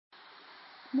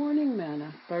Morning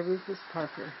Manna by Rufus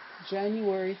Parker,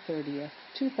 January 30th,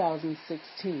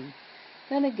 2016.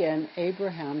 Then again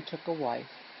Abraham took a wife,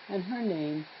 and her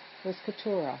name was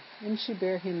Keturah, and she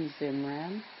bare him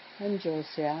Zimran, and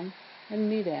Joshan, and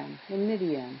Medan, and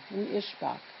Midian, and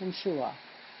Ishbak, and Shua.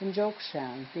 And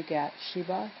Jokshan begat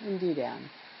Sheba and Dedan.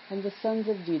 And the sons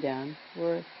of Dedan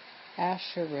were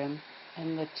Asherim,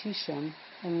 and Letishim,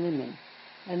 and Liman.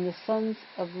 And the sons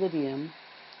of Lidiam,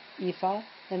 Ephah,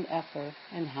 and Epher,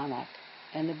 and Hanak,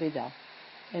 and Abidah,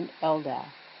 and Eldah.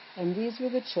 And these were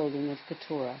the children of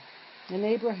Keturah. And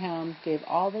Abraham gave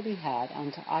all that he had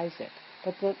unto Isaac.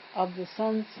 But of the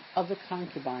sons of the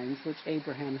concubines which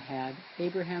Abraham had,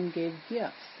 Abraham gave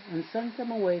gifts, and sent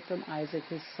them away from Isaac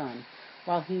his son,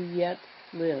 while he yet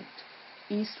lived,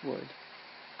 eastward,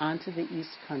 unto the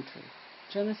east country.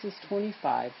 Genesis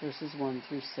 25, verses 1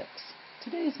 through 6.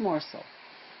 Today's morsel.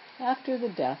 After the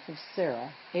death of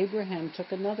Sarah, Abraham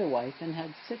took another wife and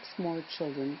had 6 more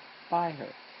children by her.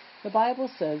 The Bible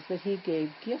says that he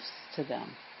gave gifts to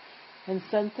them, and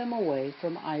sent them away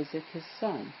from Isaac his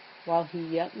son, while he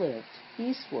yet lived,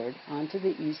 eastward unto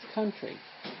the east country.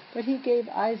 But he gave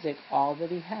Isaac all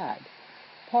that he had.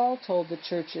 Paul told the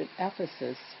church at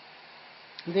Ephesus,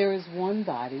 "There is one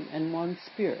body and one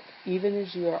Spirit, even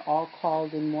as you are all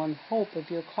called in one hope of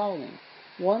your calling,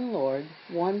 one Lord,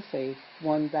 one faith,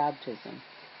 one baptism,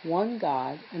 one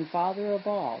God and Father of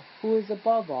all, who is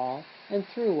above all, and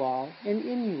through all, and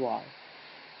in you all.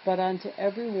 But unto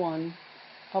every one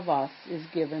of us is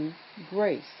given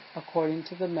grace according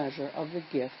to the measure of the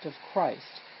gift of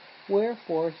Christ.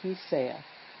 Wherefore he saith,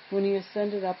 when he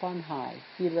ascended up on high,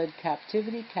 he led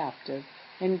captivity captive,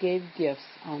 and gave gifts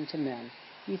unto men."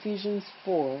 Ephesians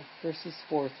 4, verses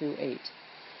 4 through 8.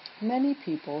 Many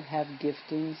people have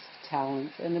giftings,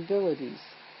 talents, and abilities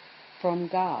from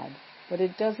God, but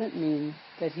it doesn't mean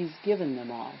that he's given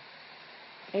them all.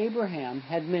 Abraham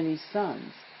had many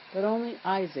sons, but only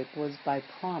Isaac was by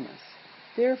promise.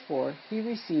 Therefore, he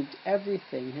received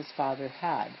everything his father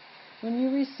had. When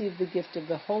you receive the gift of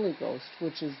the Holy Ghost,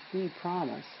 which is the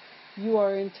promise, you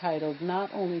are entitled not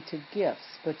only to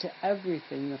gifts, but to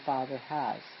everything the Father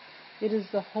has. It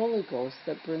is the Holy Ghost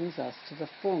that brings us to the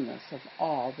fullness of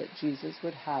all that Jesus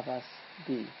would have us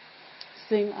be.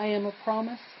 Sing, I am a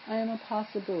promise, I am a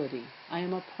possibility, I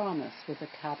am a promise with a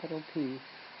capital P.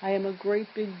 I am a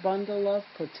great big bundle of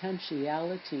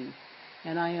potentiality,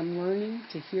 and I am learning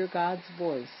to hear God's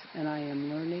voice, and I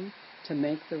am learning to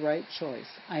make the right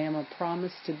choice. I am a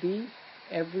promise to be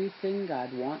everything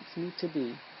God wants me to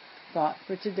be. Thought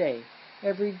for today: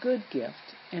 every good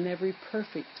gift and every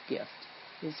perfect gift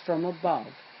is from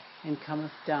above, and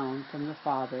cometh down from the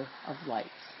Father of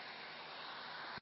lights.